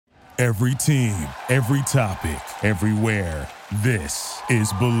Every team, every topic, everywhere. This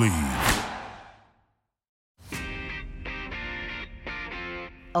is Believe.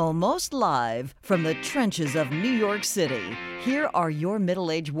 Almost live from the trenches of New York City, here are your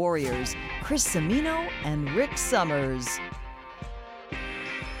middle-aged warriors, Chris Cimino and Rick Summers.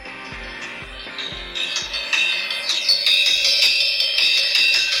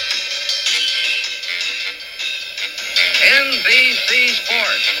 NBC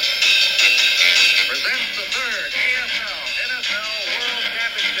Sports presents the third AFL NFL World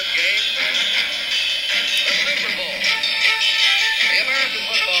Championship game, the Super Bowl. The American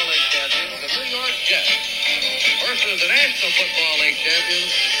Football League champions, the New York Jets, versus the National Football League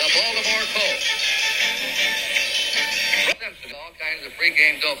champions, the Baltimore Colts. All kinds of free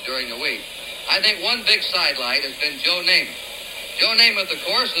game dope during the week. I think one big sidelight has been Joe Namath. Joe Namath, of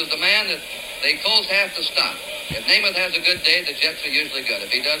course, is the man that the Colts have to stop. If Namath has a good day, the Jets are usually good.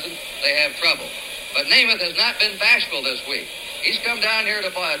 If he doesn't, they have trouble. But Namath has not been bashful this week. He's come down here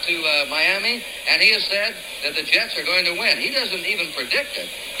to Miami, and he has said that the Jets are going to win. He doesn't even predict it.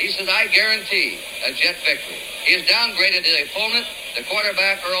 He says, I guarantee a Jet victory. He has downgraded the opponent, the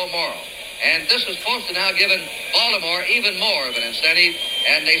quarterback, Earl Morrall. And this is supposed to now give Baltimore even more of an incentive,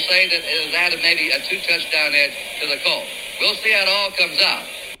 and they say that it has added maybe a 2-touchdown edge to the Colts. We'll see how it all comes out.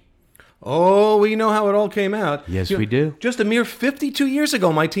 Oh, we know how it all came out. Yes, we do. Just a mere 52 years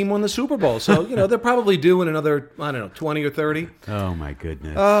ago, my team won the Super Bowl. So, they're probably due in another, 20 or 30. Oh, my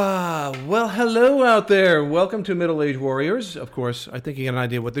goodness. Well, hello out there. Welcome to Middle Age Warriors. Of course, I think you got an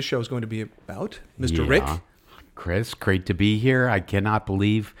idea what this show is going to be about. Mr. Rick? Chris, great to be here. I cannot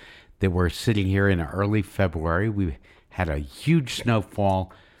believe that we're sitting here in early February. We had a huge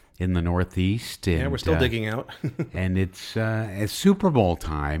snowfall in the Northeast. And, yeah, we're still digging out. and it's Super Bowl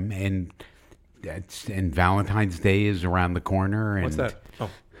time, and Valentine's Day is around the corner. And what's that?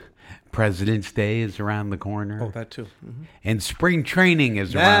 Oh. President's Day is around the corner. Oh, that too. Mm-hmm. And spring training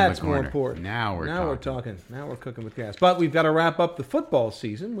is around the corner. That's more important. Now we're talking. Now we're cooking with gas. But we've got to wrap up the football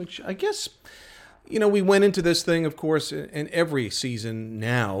season, which I guess, we went into this thing, of course, in every season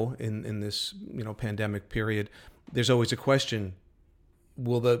now in this, pandemic period. There's always a question.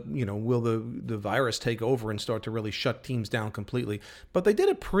 Will the virus take over and start to really shut teams down completely? But they did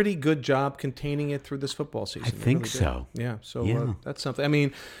a pretty good job containing it through this football season. I think so. Yeah. So that's something. I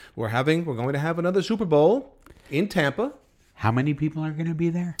mean, we're going to have another Super Bowl in Tampa. How many people are going to be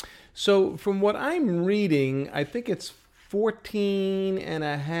there? So from what I'm reading, I think it's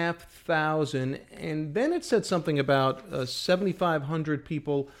 14,500, and then it said something about 7,500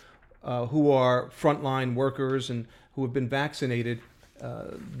 people who are frontline workers and who have been vaccinated.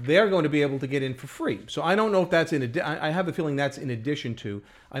 They're going to be able to get in for free. So I don't know if that's I have a feeling that's in addition to.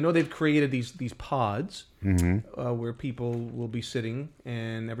 I know they've created these pods where people will be sitting,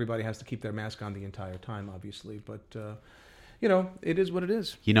 and everybody has to keep their mask on the entire time, obviously. But it is what it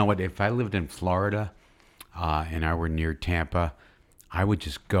is. You know what? If I lived in Florida and I were near Tampa, I would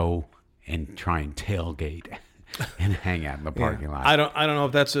just go and try and tailgate and hang out in the parking lot. I don't know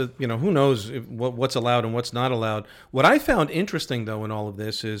if that's who knows what's allowed and what's not allowed. What I found interesting though in all of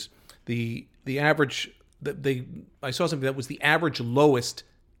this is the average I saw something that was the average lowest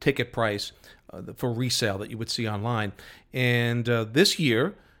ticket price for resale that you would see online, and this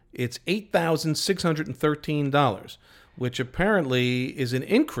year it's $8,613, which apparently is an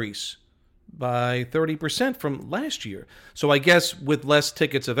increase by 30% from last year. So I guess with less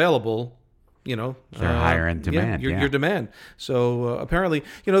tickets available, they're higher in demand. Your demand. So apparently,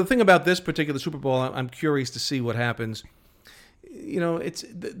 the thing about this particular Super Bowl, I'm curious to see what happens. It's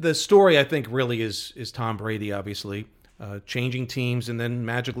the story. I think really is Tom Brady, obviously changing teams and then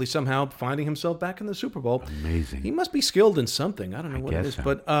magically somehow finding himself back in the Super Bowl. Amazing. He must be skilled in something. I don't know what it is,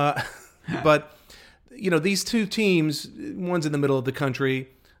 so. but these two teams, one's in the middle of the country,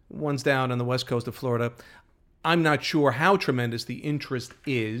 one's down on the west coast of Florida. I'm not sure how tremendous the interest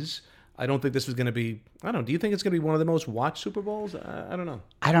is. I don't think this is going to be. I don't know. Do you think it's going to be one of the most watched Super Bowls? I don't know.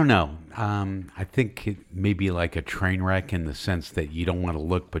 I don't know. I think it may be like a train wreck in the sense that you don't want to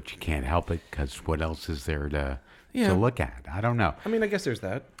look, but you can't help it because what else is there to look at? I don't know. I mean, I guess there's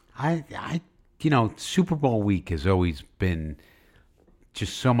that. Super Bowl week has always been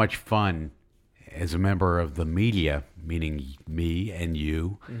just so much fun as a member of the media, meaning me and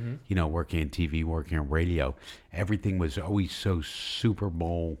you, working in TV, working on radio. Everything was always so Super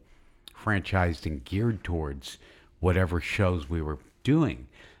Bowl franchised and geared towards whatever shows we were doing.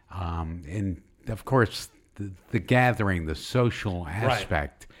 And of course, the gathering, the social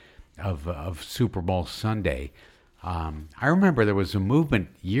aspect of Super Bowl Sunday. I remember there was a movement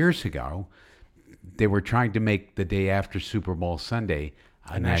years ago. They were trying to make the day after Super Bowl Sunday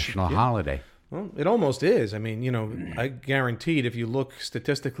a national yeah. holiday. Well, it almost is. I mean, I guaranteed if you look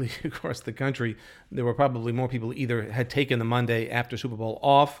statistically across the country, there were probably more people either had taken the Monday after Super Bowl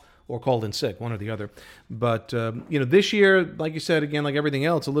off or called in sick, one or the other. But, this year, like you said, again, like everything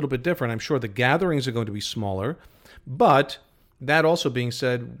else, a little bit different. I'm sure the gatherings are going to be smaller. But that also being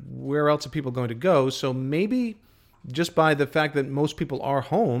said, where else are people going to go? So maybe just by the fact that most people are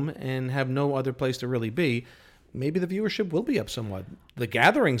home and have no other place to really be, maybe the viewership will be up somewhat. The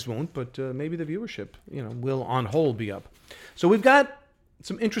gatherings won't, but maybe the viewership, will on whole be up. So we've got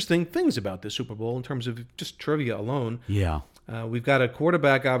some interesting things about this Super Bowl in terms of just trivia alone. Yeah. We've got a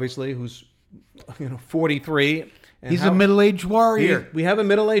quarterback, obviously, who's 43. And He's a middle-aged warrior. We have a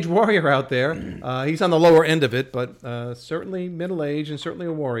middle-aged warrior out there. He's on the lower end of it, but certainly middle-aged and certainly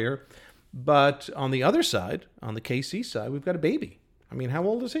a warrior. But on the other side, on the KC side, we've got a baby. I mean, how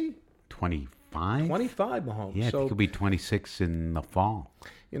old is he? 25? 25, Mahomes. Yeah, I think he'll be 26 in the fall.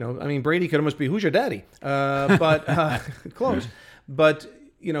 Brady could almost be, who's your daddy? But close. But,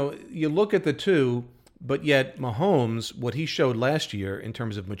 you look at the two, but yet Mahomes, what he showed last year in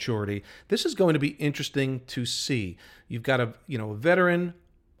terms of maturity, this is going to be interesting to see. You've got a veteran,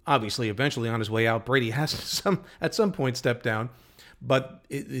 obviously eventually on his way out. Brady has at some point step down. But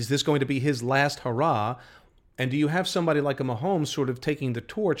is this going to be his last hurrah? And do you have somebody like a Mahomes sort of taking the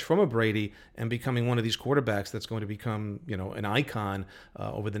torch from a Brady and becoming one of these quarterbacks that's going to become, an icon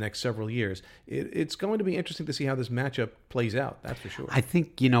over the next several years? It's going to be interesting to see how this matchup plays out, that's for sure. I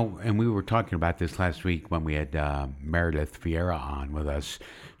think, and we were talking about this last week when we had Meredith Vieira on with us,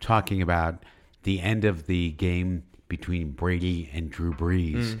 talking about the end of the game between Brady and Drew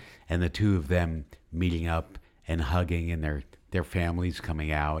Brees and the two of them meeting up and hugging and their families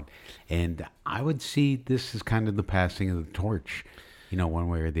coming out. And I would see this as kind of the passing of the torch, one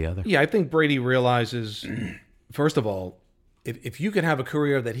way or the other. Yeah, I think Brady realizes, first of all, if you can have a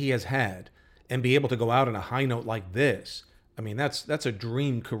career that he has had and be able to go out on a high note like this, I mean, that's a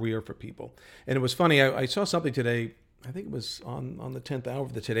dream career for people. And it was funny, I saw something today, I think it was on the 10th hour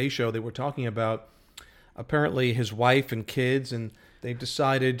of the Today Show, they were talking about apparently his wife and kids, and they've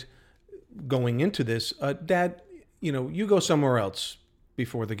decided going into this, Dad, you go somewhere else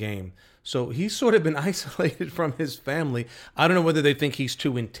before the game. So he's sort of been isolated from his family. I don't know whether they think he's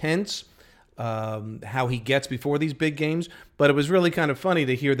too intense, how he gets before these big games, but it was really kind of funny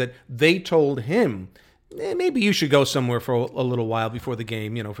to hear that they told him, maybe you should go somewhere for a little while before the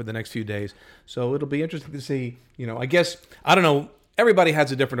game, for the next few days. So it'll be interesting to see, I guess, I don't know, everybody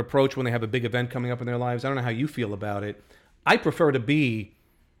has a different approach when they have a big event coming up in their lives. I don't know how you feel about it. I prefer to be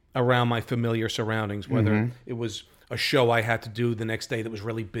around my familiar surroundings, whether it was a show I had to do the next day that was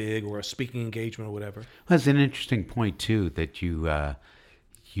really big or a speaking engagement or whatever. Well, that's an interesting point, too, that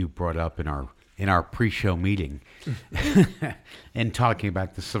you brought up in our pre-show meeting and talking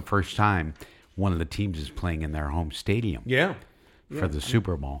about this the first time one of the teams is playing in their home stadium. Yeah. For the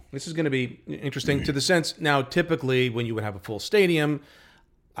Super Bowl. This is going to be interesting to the sense. Now, typically, when you would have a full stadium,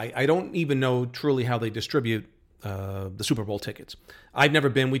 I don't even know truly how they distribute the Super Bowl tickets. I've never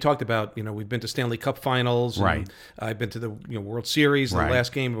been. We talked about, we've been to Stanley Cup Finals. Right. I've been to the World Series, the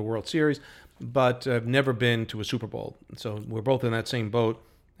last game of a World Series, but I've never been to a Super Bowl. So we're both in that same boat.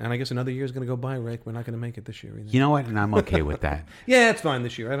 And I guess another year is going to go by, Rick. We're not going to make it this year either. You know what? And I'm okay with that. Yeah, it's fine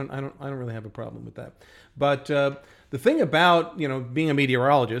this year. I don't really have a problem with that. But the thing about being a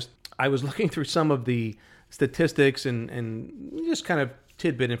meteorologist, I was looking through some of the statistics and just kind of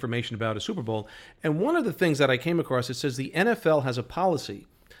tidbit information about a Super Bowl. And one of the things that I came across, it says the NFL has a policy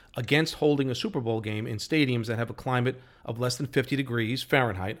against holding a Super Bowl game in stadiums that have a climate of less than 50 degrees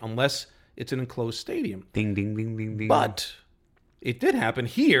Fahrenheit, unless it's an enclosed stadium. Ding, ding, ding, ding, ding. But it did happen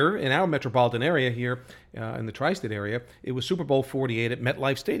here in our metropolitan area here in the tri-state area. It was Super Bowl 48 at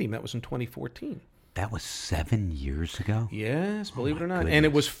MetLife Stadium. That was in 2014. That was 7 years ago? Yes, believe it or not. Goodness. And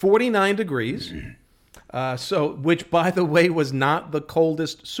it was 49 degrees. Which, by the way, was not the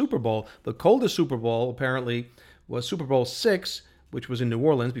coldest Super Bowl. The coldest Super Bowl, apparently, was Super Bowl 6, which was in New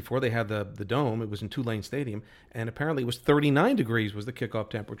Orleans before they had the dome. It was in Tulane Stadium. And apparently it was 39 degrees was the kickoff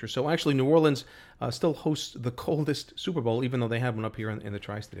temperature. So actually, New Orleans still hosts the coldest Super Bowl, even though they have one up here in the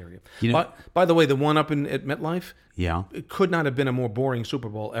tri-state area. By the way, the one up at MetLife, it could not have been a more boring Super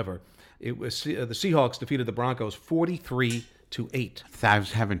Bowl ever. It was the Seahawks defeated the Broncos 43-8. I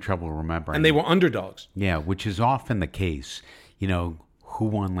was having trouble remembering. And they were underdogs. Yeah, which is often the case. Who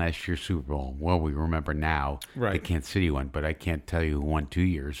won last year's Super Bowl? Well, we remember now the Kansas City one, but I can't tell you who won 2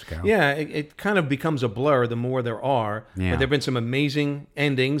 years ago. Yeah, it kind of becomes a blur the more there are. Yeah. But there have been some amazing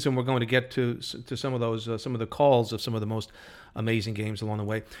endings, and we're going to get to some of those, some of the calls of some of the most amazing games along the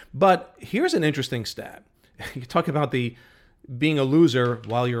way. But here's an interesting stat. You talk about the being a loser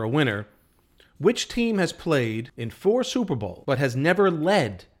while you're a winner. Which team has played in 4 Super Bowls but has never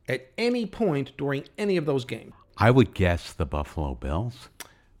led at any point during any of those games? I would guess the Buffalo Bills,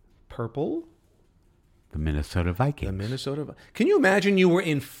 Purple. the Minnesota Vikings. The Minnesota. Can you imagine you were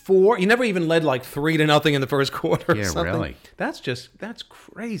in 4? You never even led like 3-0 in the first quarter. Or Yeah, something? really. That's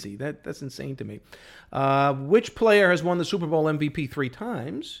crazy. That's insane to me. Which player has won the Super Bowl MVP 3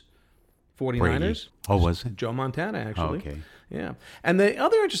 times? 49ers. Brady. Oh, was it? Joe Montana, actually. Okay. Yeah. And the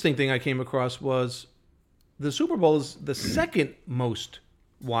other interesting thing I came across was the Super Bowl is the second most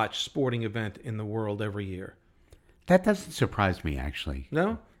watched sporting event in the world every year. That doesn't surprise me, actually.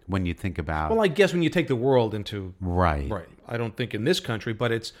 No? When you think about... Well, I guess when you take the world into... Right. Right. I don't think in this country,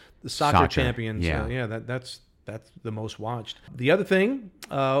 but it's the soccer champions. Yeah. That's the most watched. The other thing,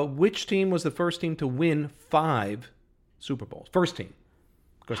 which team was the first team to win 5 Super Bowls? First team.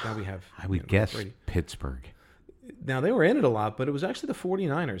 Of course, now we have... I would guess Brady. Pittsburgh. Now, they were in it a lot, but it was actually the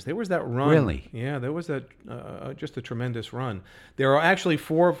 49ers. There was that run. Really? Yeah, there was that just a tremendous run. There are actually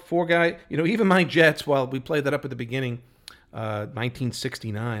four guys. Even my Jets, while we played that up at the beginning,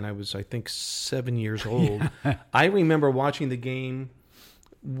 1969, I was, I think, 7 years old. I remember watching the game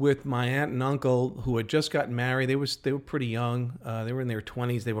with my aunt and uncle who had just gotten married. They were pretty young. They were in their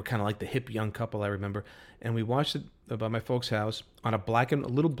 20s. They were kind of like the hip young couple, I remember. And we watched it by my folks' house on a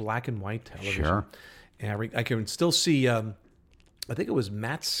little black and white television. Sure. And I can still see, I think it was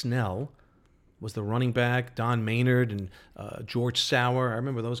Matt Snell was the running back, Don Maynard and George Sauer. I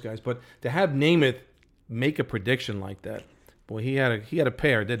remember those guys. But to have Namath make a prediction like that, boy, he had a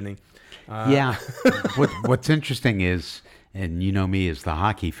pair, didn't he? Yeah. What's interesting is, and you know me as the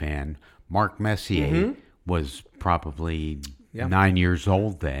hockey fan, Marc Messier was probably 9 years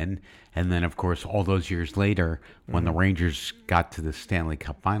old then. And then, of course, all those years later, when the Rangers got to the Stanley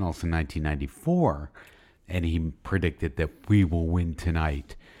Cup Finals in 1994, and he predicted that we will win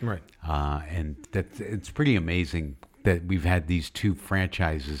tonight. Right. And it's pretty amazing that we've had these 2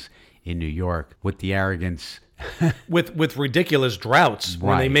 franchises in New York with the arrogance. with ridiculous droughts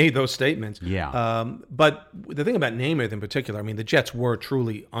when they Right. made those statements. Yeah. But the thing about Namath in particular, I mean, the Jets were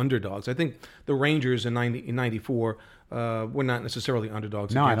truly underdogs. I think the Rangers in 94 were not necessarily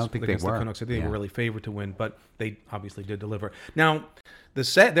underdogs. No, I against, don't think they against the were. Canucks. I think they Yeah. were really favored to win, but they obviously did deliver. Now,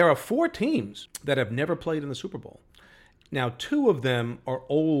 there are 4 teams that have never played in the Super Bowl. Now, 2 of them are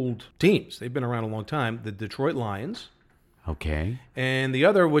old teams. They've been around a long time. The Detroit Lions. Okay. And the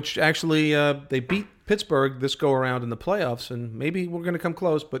other, which actually they beat Pittsburgh this go around in the playoffs, and maybe we're going to come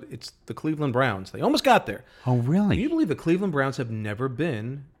close, but it's the Cleveland Browns. They almost got there. Oh, really? Can you believe the Cleveland Browns have never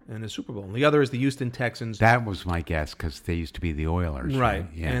been in a Super Bowl? And the other is the Houston Texans. That was my guess because they used to be the Oilers. Right.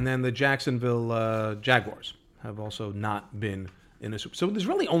 Yeah. And then the Jacksonville Jaguars have also not been in a Super Bowl. So there's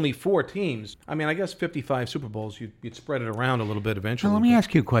really only 4 teams. I mean, I guess 55 Super Bowls, you'd spread it around a little bit eventually. Now, let me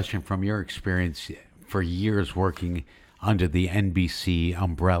ask you a question from your experience for years working under the NBC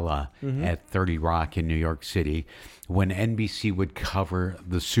umbrella at 30 Rock in New York City. When NBC would cover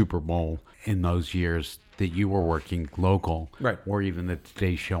the Super Bowl in those years that you were working local, Right. or even the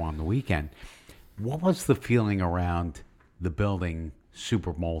Today Show on the weekend, what was the feeling around the building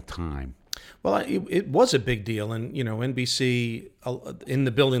Super Bowl time? Well, it was a big deal. And, NBC, in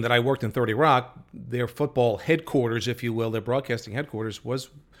the building that I worked in 30 Rock, their football headquarters, if you will, their broadcasting headquarters was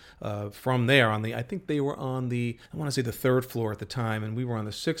from there. I think they were on I want to say the 3rd floor at the time, and we were on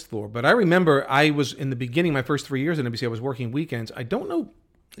the 6th floor. But I remember I was, in the beginning, my first 3 years at NBC, I was working weekends. I don't know,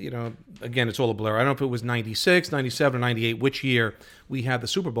 again, it's all a blur. I don't know if it was 96, 97, or 98, which year we had the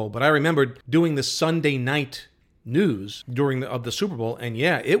Super Bowl. But I remember doing the Sunday night news of the Super Bowl, and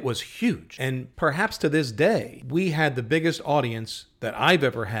yeah, it was huge. And perhaps to this day, we had the biggest audience that I've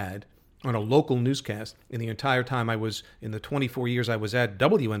ever had on a local newscast in the entire time I was, in the 24 years I was at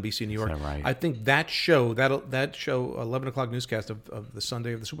WNBC New York. Is that right? I think that show, 11 o'clock newscast of the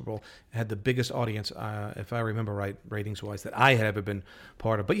Sunday of the Super Bowl, had the biggest audience, if I remember right, ratings-wise, that I had ever been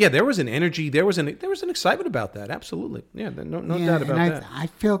part of. But yeah, there was an energy, there was an excitement about that, absolutely. Yeah, no doubt about that. I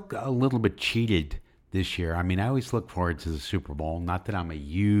feel a little bit cheated this year. I mean, I always look forward to the Super Bowl. Not that I'm a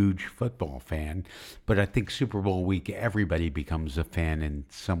huge football fan, but I think Super Bowl week, everybody becomes a fan in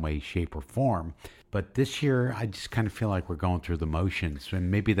some way, shape, or form. But this year, I just kind of feel like we're going through the motions. And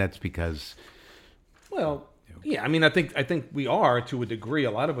maybe that's because... Well, yeah, I mean, I think we are to a degree.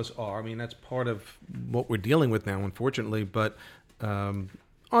 A lot of us are. I mean, that's part of what we're dealing with now, unfortunately. But on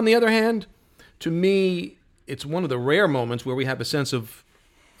the other hand, to me, it's one of the rare moments where we have a sense of,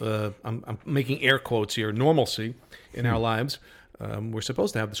 I'm making air quotes here, normalcy in our lives. We're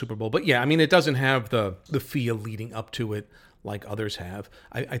supposed to have the Super Bowl. But yeah, I mean, it doesn't have the feel leading up to it like others have.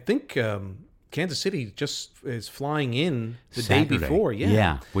 I think Kansas City just is flying in the Saturday. day before.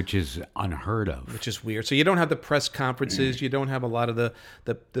 Yeah, which is unheard of. Which is weird. So you don't have the press conferences. You don't have a lot of the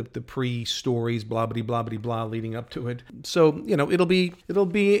pre-stories, blah, blah, blah, blah, blah, leading up to it. So, it'll be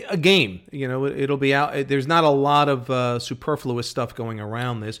a game. It'll be out. There's not a lot of superfluous stuff going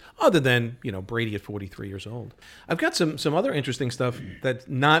around this other than, Brady at 43 years old. I've got some other interesting stuff that's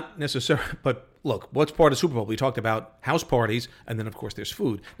not necessary, but look, what's part of Super Bowl? We talked about house parties, and then, of course, there's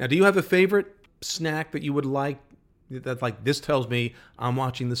food. Now, do you have a favorite snack that you would like? That's like, this tells me I'm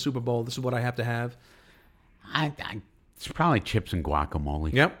watching the Super Bowl. This is what I have to have. It's probably chips and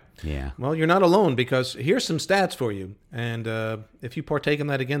guacamole. Yep. Yeah. Well, you're not alone, because here's some stats for you. And if you partake in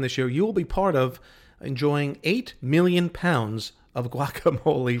that again this year, you will be part of enjoying 8 million pounds of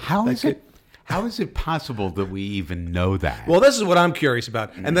guacamole. How is it possible that we even know that? Well, this is what I'm curious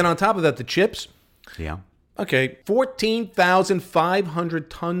about. And then on top of that, the chips. Yeah. Okay, 14,500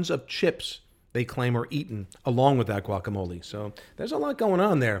 tons of chips they claim are eaten along with that guacamole. So there's a lot going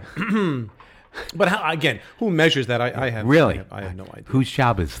on there. But who measures that? I have really. I have no idea. Whose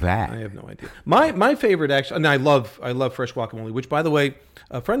job is that? I have no idea. My favorite, actually, and I love fresh guacamole. Which, by the way,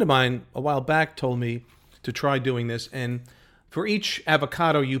 a friend of mine a while back told me to try doing this. And for each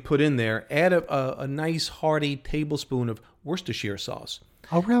avocado you put in there, add a nice hearty tablespoon of Worcestershire sauce.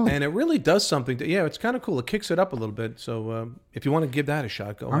 Oh, really? And it really does something. It's kind of cool. It kicks it up a little bit. So if you want to give that a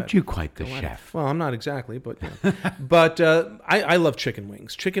shot, go ahead. Aren't you quite the chef? Well, I'm not exactly, but but I love chicken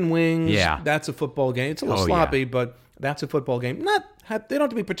wings. Chicken wings. Yeah. That's a football game. It's a little sloppy, but that's a football game. They don't have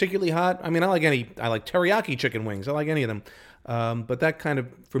to be particularly hot. I mean, I like teriyaki chicken wings. I like any of them. But that kind of,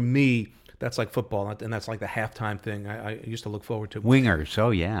 for me, that's like football, and that's like the halftime thing I used to look forward to. Wingers.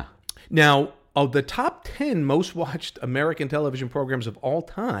 Oh, yeah. Now, of the top 10 most watched American television programs of all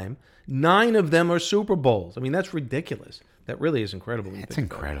time, 9 of them are Super Bowls. I mean, that's ridiculous. That really is incredible. It's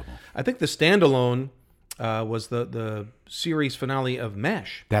incredible. I think the standalone was the series finale of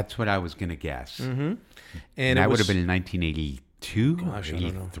MASH. That's what I was going to guess. Mm-hmm. And that would have been in 1982, gosh,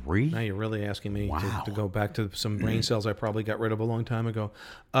 83. Now you're really asking me Wow. to go back to some brain cells I probably got rid of a long time ago.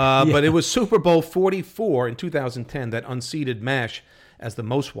 But it was Super Bowl 44 in 2010 that unseated MASH as the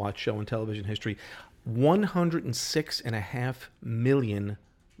most watched show in television history. 106.5 million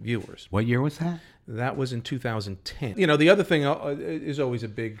viewers. What year was that? That was in 2010. The other thing is always a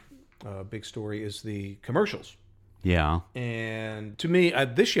big story is the commercials. Yeah. And to me,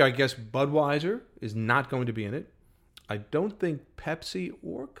 this year, I guess Budweiser is not going to be in it. I don't think Pepsi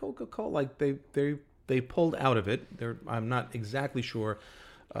or Coca-Cola, like they pulled out of it. I'm not exactly sure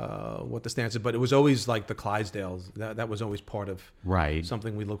what the stance is, but it was always like the Clydesdales. That was always part of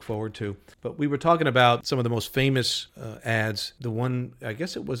something we look forward to. But we were talking about some of the most famous ads. The one, I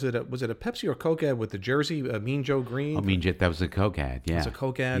guess was it a Pepsi or Coke ad with the jersey, Mean Joe Green? Oh, Mean Joe, that was a Coke ad. Yeah, it was a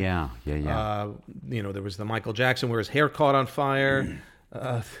Coke ad. Yeah. There was the Michael Jackson where his hair caught on fire.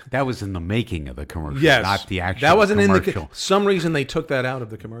 That was in the making of the commercial, yes, not the actual that wasn't commercial. In the some reason they took that out of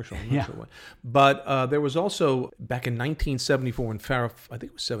the commercial. I'm not sure why. But there was also back in 1974 when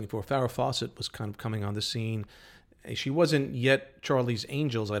Farrah Fawcett was kind of coming on the scene. She wasn't yet Charlie's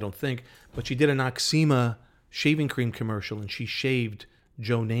Angels, I don't think, but she did an Noxzema shaving cream commercial, and she shaved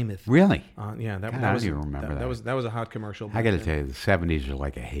Joe Namath. Really? Yeah, that I was. don't even remember that. That was a hot commercial. I got to tell you, the 70s are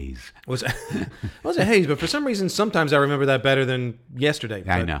like a haze. It was a haze, but for some reason, sometimes I remember that better than yesterday.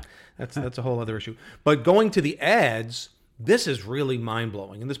 I know. That's a whole other issue. But going to the ads, this is really mind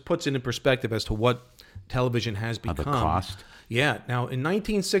blowing, and this puts it in perspective as to what television has become. The cost. Yeah. Now, in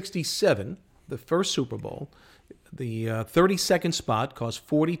 1967, the first Super Bowl, the 30-second spot cost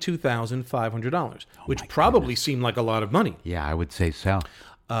 $42,500, which probably seemed like a lot of money. Yeah, I would say so.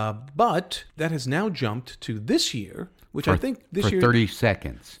 But that has now jumped to this year, which I think this year... For 30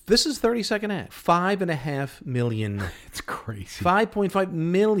 seconds. This is 30-second ad. $5.5 million. It's crazy. 5.5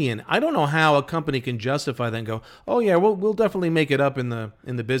 million. I don't know how a company can justify that and go, oh, yeah, we'll definitely make it up in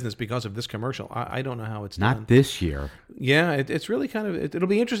the business because of this commercial. I don't know how it's done. Not this year. Yeah, it's really kind of... It'll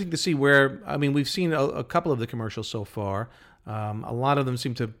be interesting to see where... I mean, we've seen a couple of the commercials so far. A lot of them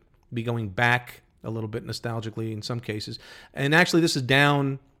seem to be going back a little bit nostalgically in some cases. And actually, this is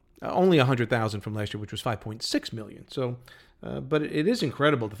down only 100,000 from last year, which was 5.6 million. So, but it is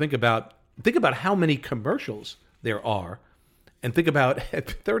incredible to think about how many commercials there are, and think about at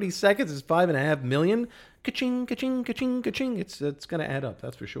 30 seconds is 5.5 million. Ka-ching, ka-ching, ka-ching, ka-ching. It's going to add up,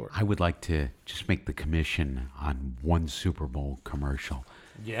 that's for sure. I would like to just make the commission on one Super Bowl commercial.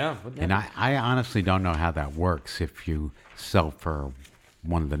 Yeah. And I honestly don't know how that works if you sell for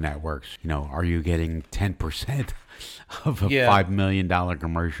one of the networks. Are you getting 10% of a $5 million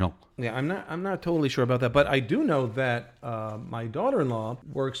commercial? Yeah, I'm not totally sure about that, but I do know that my daughter-in-law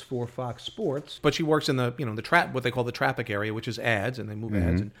works for Fox Sports, but she works in the what they call the traffic area, which is ads, and they move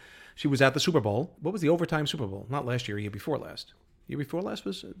ads. And she was at the Super Bowl. What was the overtime Super Bowl? Not last year, year before last. Year before last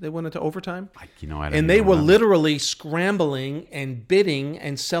was they went into overtime. I don't and they even were remember. literally scrambling and bidding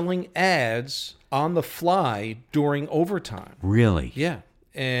and selling ads on the fly during overtime. Really? Yeah.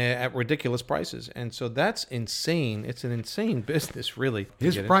 At ridiculous prices. And so that's insane. It's an insane business, really.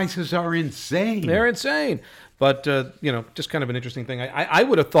 His prices are insane. They're insane. But, just kind of an interesting thing. I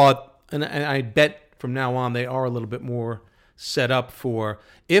would have thought, and I bet from now on they are a little bit more set up for,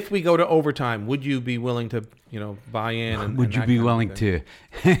 if we go to overtime, would you be willing to, buy in? And Would you that be kind of willing thing?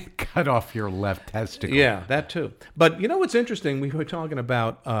 to cut off your left testicle? Yeah, that too. But you know what's interesting? We were talking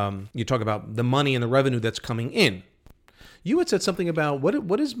about, you talk about the money and the revenue that's coming in. You had said something about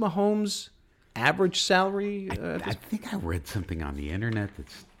what is Mahomes' average salary? I think I read something on the internet that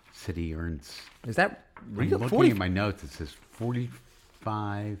said he earns. Is that I'm looking at my notes. It says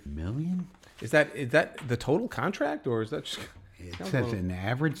 $45 million. Is that the total contract, or is that just? It says an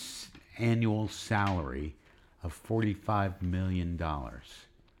average annual salary of $45 million.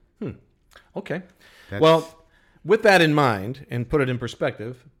 Okay. Well, with that in mind, and put it in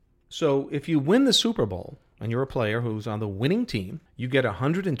perspective, so if you win the Super Bowl and you're a player who's on the winning team, you get a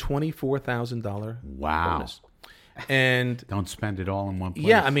 $124,000 Wow. bonus. And Don't spend it all in one place.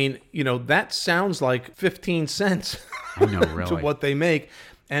 yeah, I mean, that sounds like 15 cents I know, really. to what they make.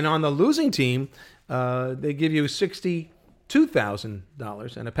 And on the losing team, they give you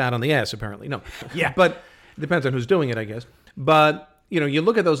 $62,000 and a pat on the ass, apparently. No. Yeah. But it depends on who's doing it, I guess. But, you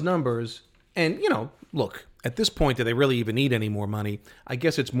look at those numbers and, look, at this point, do they really even need any more money? I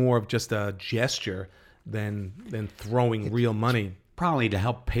guess it's more of just a gesture than throwing real money. Probably to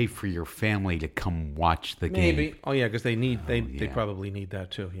help pay for your family to come watch the Maybe. game. Oh, yeah, because they probably need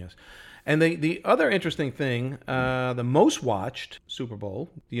that too, yes. And the other interesting thing, the most watched Super Bowl,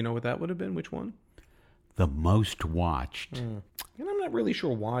 do you know what that would have been? Which one? The most watched. And I'm not really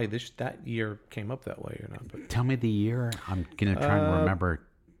sure why that year came up that way or not. But Tell me the year. I'm going to try and remember.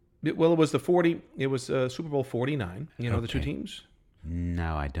 it was Super Bowl 49, the two Okay. teams.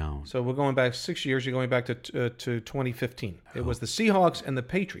 No, I don't. So we're going back 6 years. You're going back to 2015. It was the Seahawks and the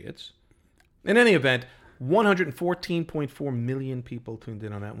Patriots. In any event, 114.4 million people tuned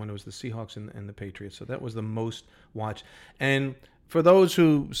in on that one. It was the Seahawks and the Patriots. So that was the most watched. And for those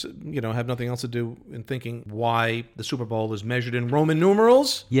who have nothing else to do in thinking why the Super Bowl is measured in Roman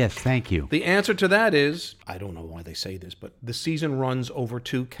numerals, Yes, thank you. the answer to that is, I don't know why they say this, but the season runs over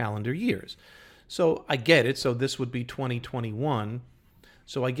 2 calendar years. So I get it. So this would be 2021.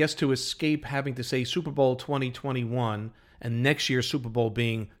 So I guess to escape having to say Super Bowl 2021 and next year's Super Bowl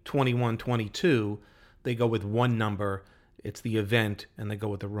being 21-22, they go with one number. It's the event, and they go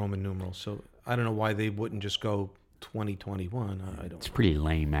with the Roman numerals. So I don't know why they wouldn't just go 2021. I don't. It's pretty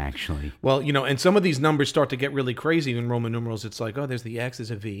lame, actually. Well, and some of these numbers start to get really crazy in Roman numerals. It's like, there's the X,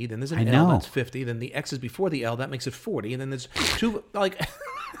 there's a V, then there's an I L, know. that's 50, then the X is before the L, that makes it 40, and then there's two, like,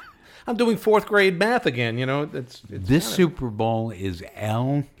 I'm doing 4th grade math again, It's This Super Bowl is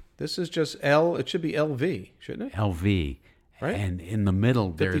This is just L, it should be LV, shouldn't it? LV. Right. And in the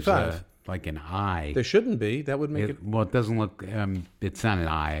middle, there's 55. like an I. There shouldn't be. That would make it. Well, it doesn't look. It's not an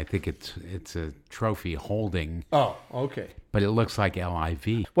I. I think it's a trophy holding, Oh, okay. but it looks like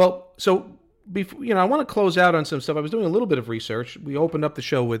LIV. Well, so before, I want to close out on some stuff. I was doing a little bit of research. We opened up the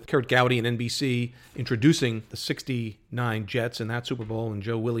show with Kurt Gowdy and NBC introducing the '69 Jets and that Super Bowl, and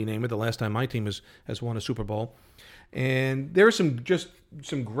Joe Willie Namath, the last time my team has won a Super Bowl. And there are some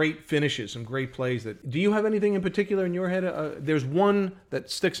great finishes, some great plays. Do you have anything in particular in your head? There's one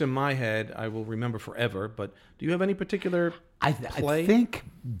that sticks in my head. I will remember forever. But do you have any particular play? I think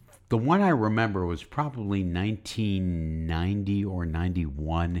the one I remember was probably 1990 or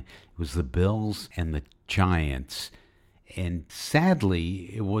 91. It was the Bills and the Giants. And sadly,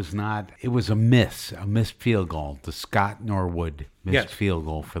 it was not. It was a missed field goal, the Scott Norwood missed field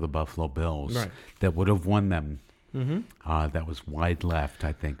goal for the Buffalo Bills that would have won them. Mm-hmm. That was wide left,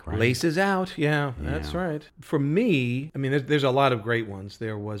 I think, right? Laces out. Yeah, that's right. For me, I mean, there's a lot of great ones.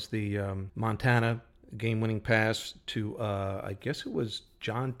 There was the Montana game-winning pass to, I guess it was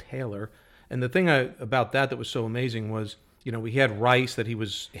John Taylor. And the thing about that was so amazing was, we had Rice that he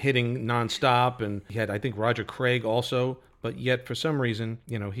was hitting nonstop, and he had, I think, Roger Craig also. But yet, for some reason,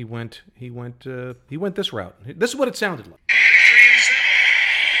 he went this route. This is what it sounded like.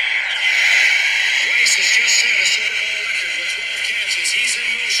 Rice has just set a Super Bowl record with 12 catches. He's in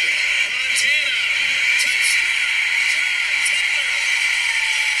motion. Montana. Touchdown, John Taylor.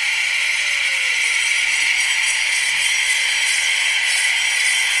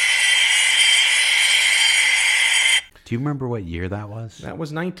 Do you remember what year that was? That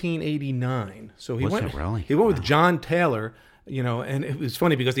was 1989. So he Was went. it really? He went with John Taylor. And it was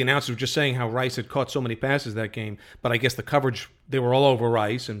funny because the announcers were just saying how Rice had caught so many passes that game, but I guess the coverage, they were all over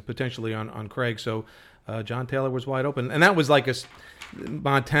Rice and potentially on Craig. So John Taylor was wide open, and that was like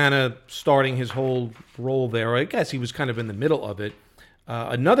Montana starting his whole role there. I guess he was kind of in the middle of it.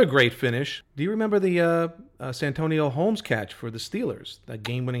 Another great finish. Do you remember the Santonio Holmes catch for the Steelers? That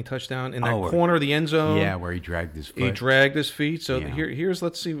game-winning touchdown in that corner of the end zone. Yeah, where he dragged his foot. He dragged his feet. So Yeah. here's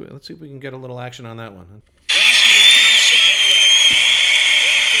let's see if we can get a little action on that one.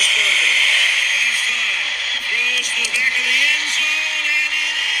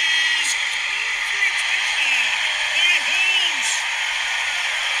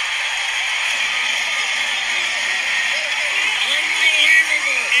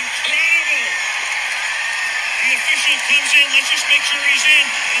 Comes in, let's just make sure he's in.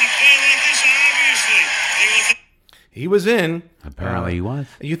 On a play like this, obviously. He was in. Apparently he was.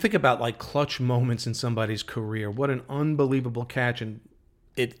 You think about like clutch moments in somebody's career. What an unbelievable catch. And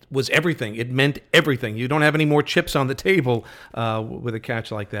it was everything. It meant everything. You don't have any more chips on the table with a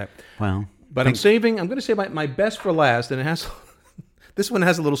catch like that. Well, But I'm going to say my best for last, and it has, this one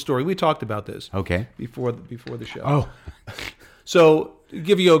has a little story. We talked about this. Okay. Before the show. Oh. So, to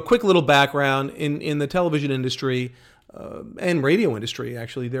give you a quick little background, in the television industry and radio industry,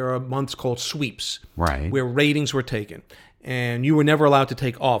 actually, there are months called sweeps, Right. where ratings were taken, and you were never allowed to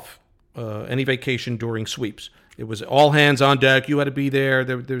take off any vacation during sweeps. It was all hands on deck. You had to be there.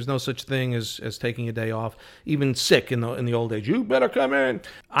 There's no such thing as taking a day off. Even sick in the old days, you better come in.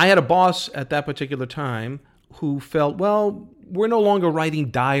 I had a boss at that particular time who felt, well, we're no longer writing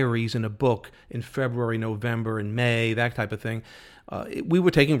diaries in a book in February, November, and May, that type of thing. We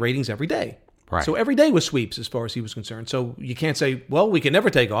were taking ratings every day. Right. So every day was sweeps as far as he was concerned. So you can't say, well, we can never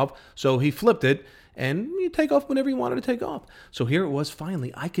take off. So he flipped it, and you take off whenever you wanted to take off. So here it was,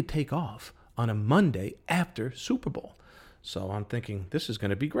 finally, I could take off on a Monday after Super Bowl. So I'm thinking, this is going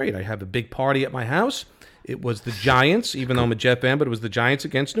to be great. I have a big party at my house. It was the Giants, even though I'm a Jet fan, but it was the Giants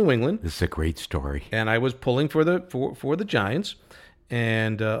against New England. This is a great story. And I was pulling for the Giants.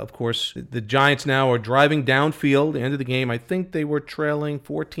 And, of course, the Giants now are driving downfield. The end of the game, I think they were trailing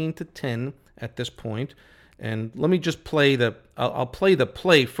 14-10 at this point. And let me just play I'll play the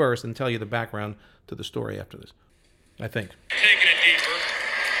play first and tell you the background to the story after this, I think. Taking it deeper,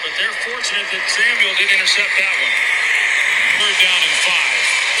 but they're fortunate that Samuel did intercept that one. We're down in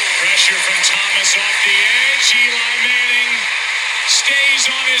 5. Pressure from Thomas off the edge. Eli Manning stays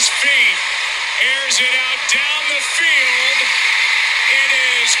on his feet, airs it out down the field. It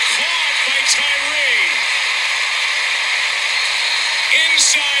is caught by Tyree.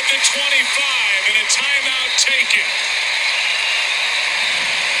 Inside the 25 and a timeout taken.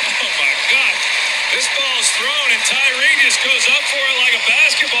 Oh my God. This ball's thrown and Tyree just goes up for it like a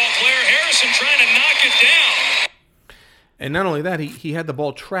basketball player. Harrison trying to knock it down. And not only that, he had the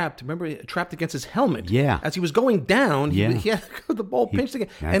ball trapped. Remember, trapped against his helmet. Yeah. As he was going down, Yeah. he had the ball pinched again.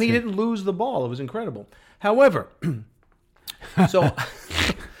 that's And he it. didn't lose the ball. It was incredible. However, so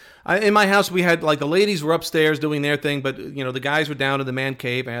in my house, we had, like, the ladies were upstairs doing their thing, but, the guys were down in the man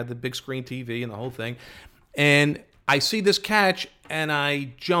cave. I had the big screen TV and the whole thing. And I see this catch, and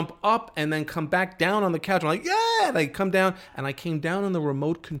I jump up and then come back down on the couch. I'm like, yeah! And I come down, and I came down on the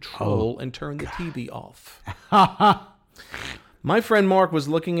remote control and turned the TV off. My friend Mark was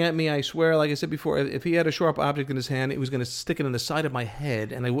looking at me. I swear, like I said before, if he had a sharp object in his hand, he was going to stick it in the side of my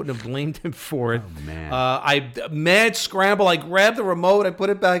head, and I wouldn't have blamed him for it. Oh, man. Mad scramble. I grabbed the remote, I put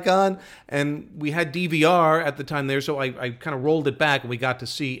it back on, and we had DVR at the time there, so I kind of rolled it back, and we got to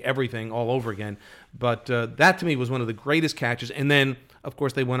see everything all over again. But that, to me, was one of the greatest catches. And then, of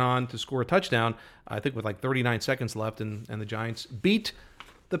course, they went on to score a touchdown, I think with like 39 seconds left, and the Giants beat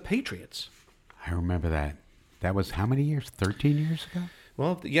the Patriots. I remember that. That was how many years? 13 years ago?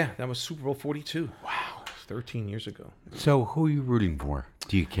 Well, yeah, that was Super Bowl 42. Wow. 13 years ago. So who are you rooting for?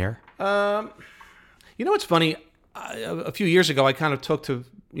 Do you care? What's funny? A few years ago, I kind of took to,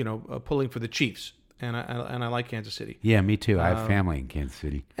 pulling for the Chiefs, and I like Kansas City. Yeah, me too. I have family in Kansas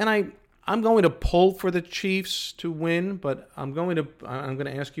City. And I'm going to pull for the Chiefs to win, but I'm going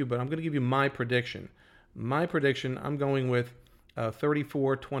to ask you, but I'm going to give you my prediction. My prediction, I'm going with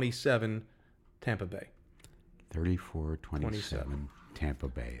 34-27 Tampa Bay. 34-27 Tampa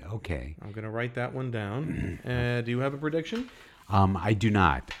Bay. Okay. I'm going to write that one down. Do you have a prediction? I do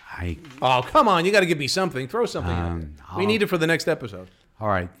not. Oh, come on. You got to give me something. Throw something out there. We need it for the next episode. All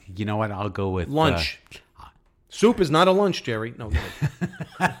right. You know what? I'll go with Lunch. Soup is not a lunch, Jerry. No.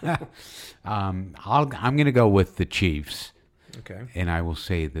 I'm going to go with the Chiefs. Okay. And I will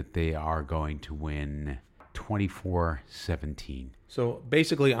say that they are going to win 24-17. So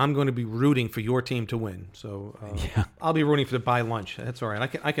basically, I'm going to be rooting for your team to win. So I'll be rooting for the buy lunch. That's all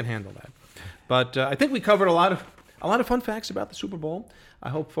right. I can handle that. But I think we covered a lot of fun facts about the Super Bowl. I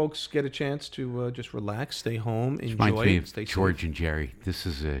hope folks get a chance to just relax, stay home, enjoy Reminds me it, of stay George safe. and Jerry. This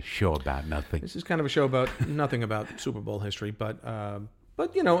is a show about nothing. This is kind of a show about nothing about Super Bowl history, but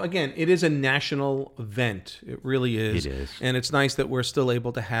you know, again, it is a national event. It really is. It is. And it's nice that we're still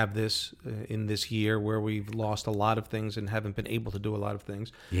able to have this in this year where we've lost a lot of things and haven't been able to do a lot of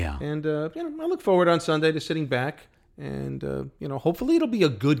things. Yeah. And, you know, I look forward on Sunday to sitting back and, you know, hopefully it'll be a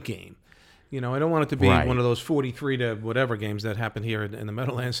good game. You know, I don't want it to be Right. one of those 43 to whatever games that happened here in the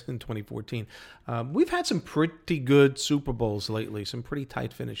Meadowlands in 2014. We've had some pretty good Super Bowls lately, some pretty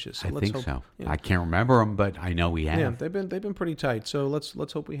tight finishes. So I let's think hope, so. yeah. I can't remember them, but I know we have. Yeah, they've been pretty tight. So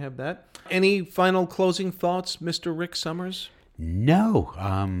let's hope we have that. Any final closing thoughts, Mr. Rick Summers? No.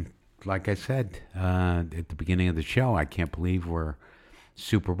 Like I said at the beginning of the show, I can't believe we're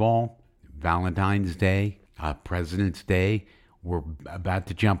Super Bowl, Valentine's Day, President's Day. We're about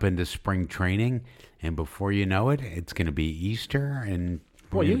to jump into spring training, and before you know it, it's going to be Easter. And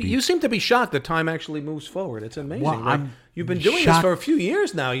Boy, you seem to be shocked that time actually moves forward. It's amazing. Well, right? I'm You've been doing this shocked- for a few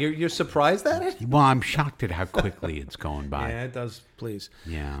years now. You're surprised at it? Well, I'm shocked at how quickly it's going by. Yeah, it does. Please.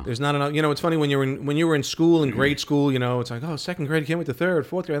 Yeah. There's not enough. You know, it's funny when you were in school, in grade school. You know, it's like, oh, second grade, you can't wait to third,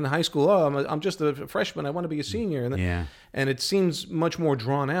 fourth grade, in the high school. Oh, I'm just a freshman. I want to be a senior. And Yeah. And it seems much more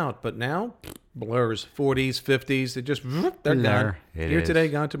drawn out. But now, blurs, 40s, 50s. They're just they're gone. Blur. It Here is. today,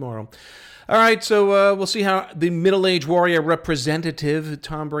 gone tomorrow. All right, so we'll see how the middle-aged warrior representative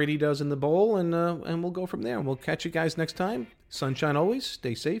Tom Brady does in the bowl, and we'll go from there. And we'll catch you guys next time. Sunshine always.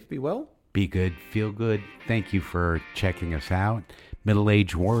 Stay safe. Be well. Be good, feel good. Thank you for checking us out.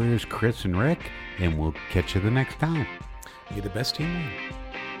 Middle-aged warriors, Chris and Rick, and we'll catch you the next time. May the best team win.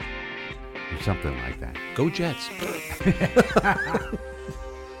 Or something like that. Go Jets.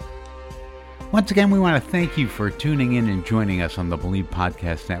 Once again, we want to thank you for tuning in and joining us on the Believe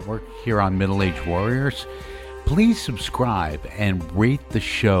Podcast Network here on Middle Age Warriors. Please subscribe and rate the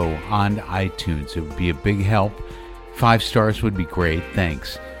show on iTunes. It would be a big help. 5 stars would be great.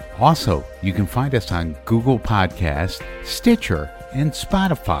 Thanks. Also, you can find us on Google Podcast, Stitcher, and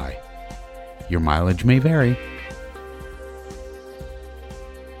Spotify. Your mileage may vary.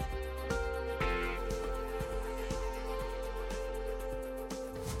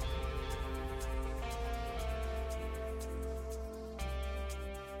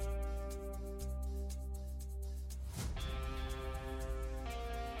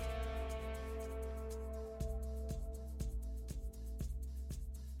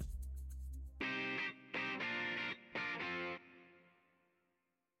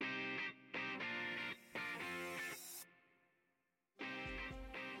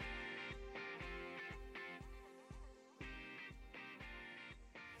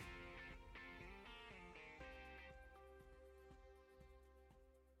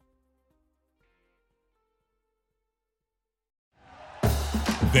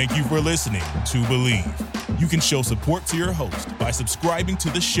 Thank you for listening to Believe. You can show support to your host by subscribing to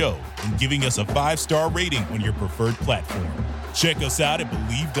the show and giving us a 5-star rating on your preferred platform. Check us out at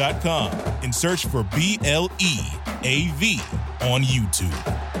Believe.com and search for BLEAV on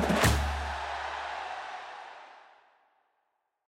YouTube.